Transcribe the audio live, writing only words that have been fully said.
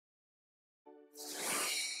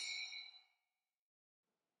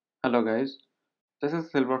Hello guys, this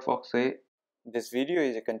is SilverFoxA. This video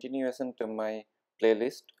is a continuation to my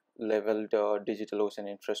playlist labeled DigitalOcean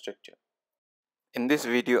Infrastructure. In this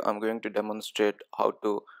video, I'm going to demonstrate how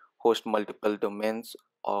to host multiple domains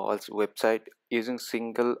or also website using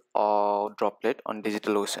single droplet on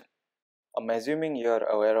DigitalOcean. I'm assuming you are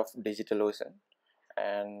aware of DigitalOcean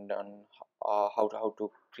and on how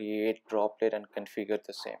to create droplet and configure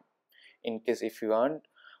the same. In case if you aren't,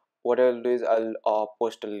 what I'll do is I'll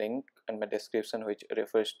post a link in my description which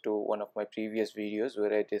refers to one of my previous videos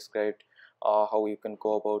where I described how you can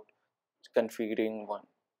go about configuring one.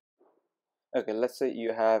 Okay, let's say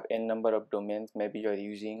you have n number of domains, maybe you're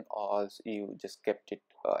using, or you just kept it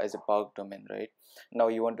as a bulk domain, right? Now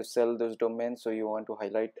you want to sell those domains, so you want to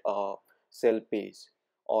highlight a sell page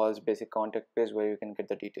or basic contact page where you can get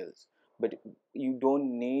the details, but you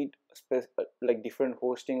don't need like different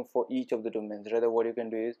hosting for each of the domains. Rather, what you can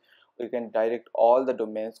do is you can direct all the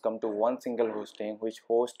domains come to one single hosting which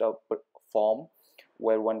hosts a form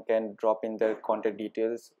where one can drop in their contact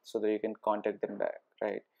details so that you can contact them back,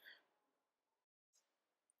 right?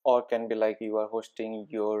 Or can be like you are hosting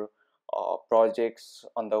your projects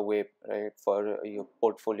on the web, right, for your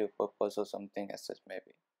portfolio purpose or something as such.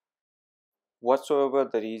 Maybe whatsoever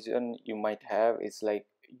the reason you might have is like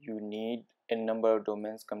you need a number of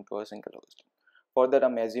domains come to a single hosting. For that,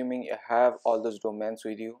 I'm assuming you have all those domains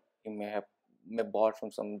with you. You may bought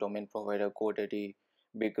from some domain provider, Godaddy,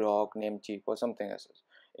 Big Rock, Namecheap, or something as such.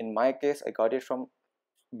 In my case, I got it from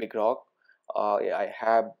Big Rock. I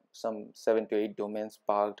have some 7 to 8 domains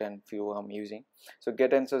parked and few I'm using. So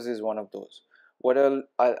Get Answers is one of those. What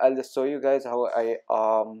I'll just show you guys how I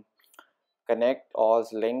connect or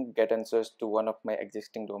link Get Answers to one of my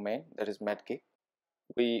existing domain, that is Medkit.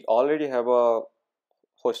 We already have a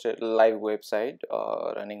hosted live website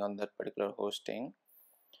running on that particular hosting,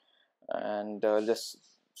 and just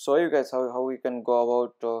show you guys how we can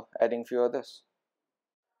go about adding few others.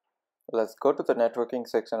 Let's go to the networking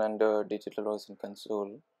section under DigitalOcean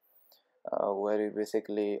console, where you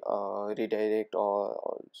basically redirect or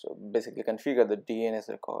also basically configure the DNS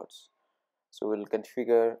records. So we'll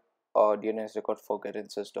configure our DNS record for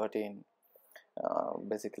getanswers.in.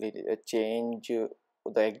 Basically change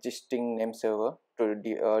the existing name server to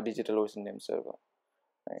DigitalOcean name server,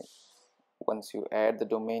 right? Once you add the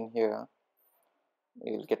domain here,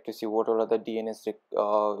 you'll get to see what are the DNS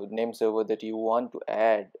name server that you want to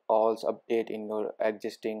add or update in your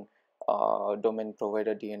existing domain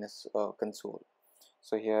provider DNS console.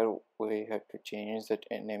 So here we have to change that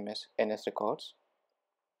NS records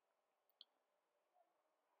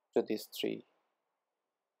to these three.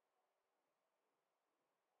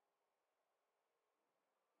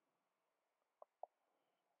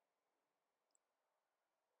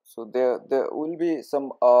 So there will be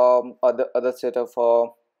some other set of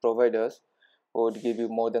providers who would give you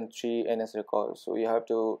more than 3 NS records, so you have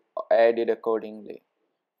to add it accordingly.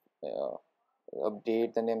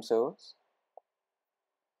 Update the name servers.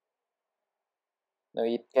 Now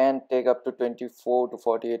it can take up to 24 to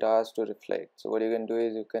 48 hours to reflect. So what you can do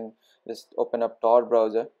is you can just open up Tor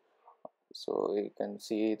browser, so you can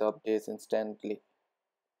see the updates instantly.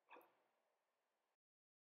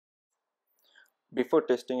 Before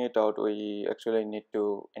testing it out, we actually need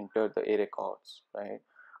to enter the A records, right?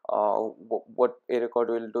 What A record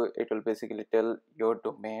will do, it will basically tell your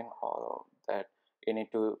domain that you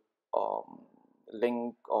need to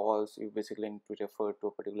link, or else you basically need to refer to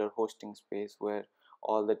a particular hosting space where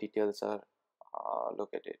all the details are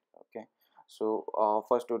located. Okay, so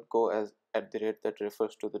first would go as @ that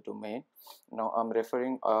refers to the domain. Now I'm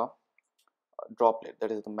referring a droplet,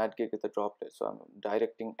 that is the Medgig with the droplet, so I'm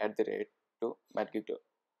directing @ to Medgig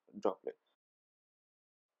droplet.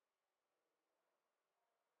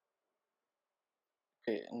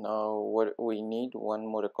 Okay, now what we need one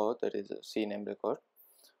more record, that is a Cname record,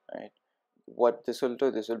 right? What this will do,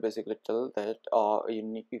 this will basically tell that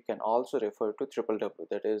you can also refer to www,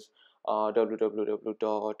 that is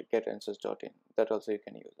www.getanswers.in. that also you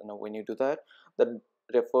can use. Now when you do that, that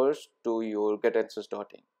refers to your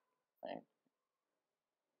getanswers.in, right?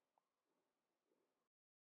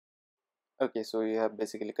 Okay, so you have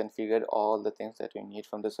basically configured all the things that you need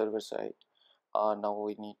from the server side. Now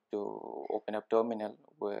we need to open up terminal,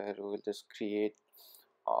 where we will just create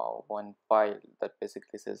one file that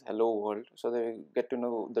basically says hello world, so that we get to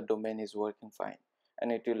know the domain is working fine,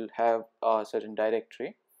 and it will have a certain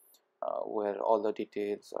directory where all the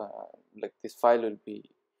details like this file will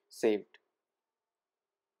be saved.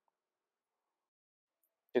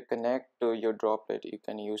 To connect to your droplet, you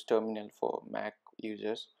can use terminal for Mac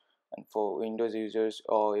users, and for Windows users,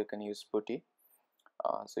 or you can use PuttY.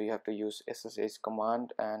 So you have to use SSH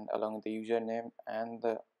command and along with the username and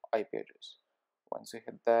the IP address. Once you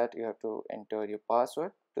hit that, you have to enter your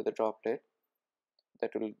password to the droplet.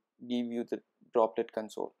 That will give you the droplet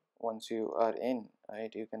console. Once you are in,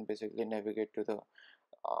 right, you can basically navigate to the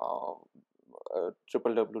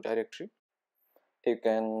www directory. You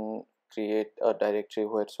can create a directory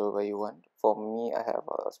wheresoever you want. For me, I have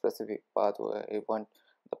a specific path where I want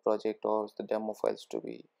the project or the demo files to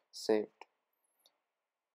be saved.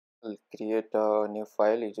 I'll create a new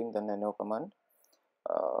file using the nano command,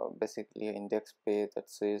 basically an index page that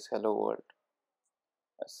says hello world.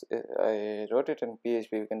 I wrote it in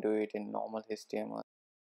PHP. You can do it in normal HTML.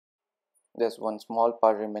 There's one small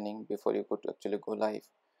part remaining before you could actually go live.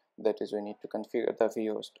 That is, we need to configure the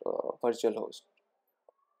vhost, virtual host,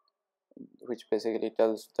 which basically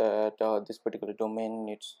tells that this particular domain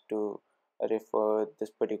needs to refer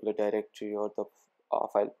this particular directory or the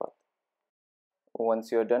file path.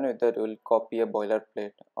 Once you're done with that, we'll copy a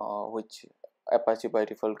boilerplate which Apache by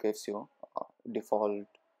default gives you default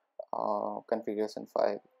configuration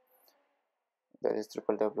file. That is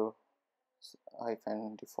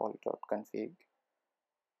www-default.config.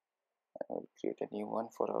 I will create a new one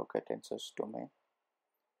for our get-answers domain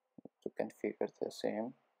to configure the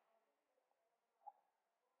same.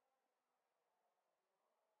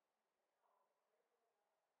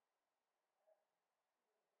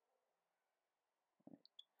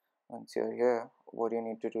 Once you're here, what you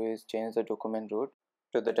need to do is change the document root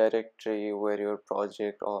to the directory where your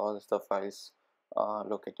project or all the files are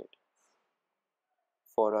located.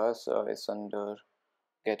 For us, it's under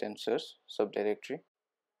get answers subdirectory.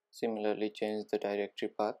 Similarly, change the directory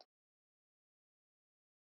path.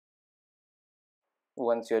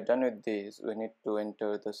 Once you're done with these, we need to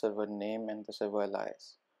enter the server name and the server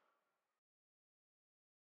alias.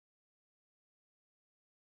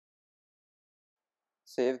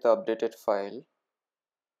 Save the updated file,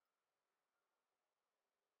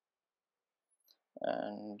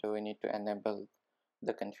 and we need to enable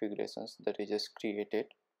the configurations that we just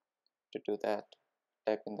created. To do that,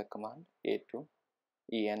 type in the command a2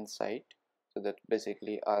 en site. So that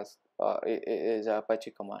basically is a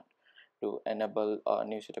Apache command to enable a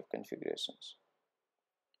new set of configurations.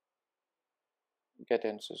 Get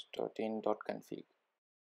answers.in.config.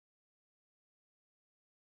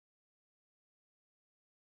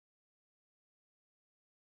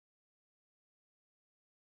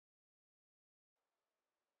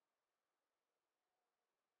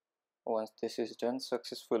 Once this is done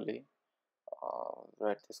successfully,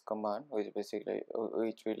 write this command which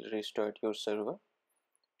will restart your server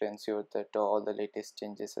to ensure that all the latest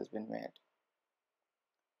changes has been made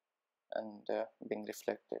and being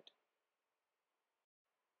reflected.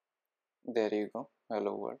 There you go,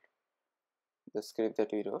 hello world, the script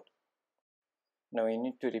that we wrote. Now you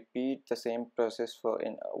need to repeat the same process for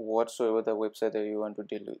in whatsoever the website that you want to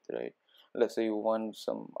deal with, right? Let's say you want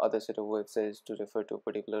some other set of websites to refer to a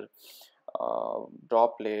particular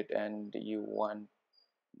droplet, and you want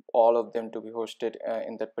all of them to be hosted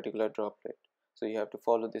in that particular droplet. So you have to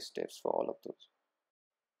follow these steps for all of those.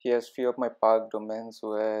 Here's few of my park domains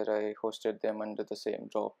where I hosted them under the same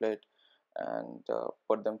droplet and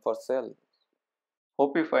put them for sale.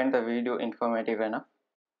 Hope you find the video informative enough.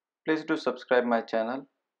 Please do subscribe my channel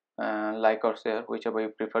and like or share whichever you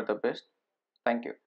prefer the best. Thank you.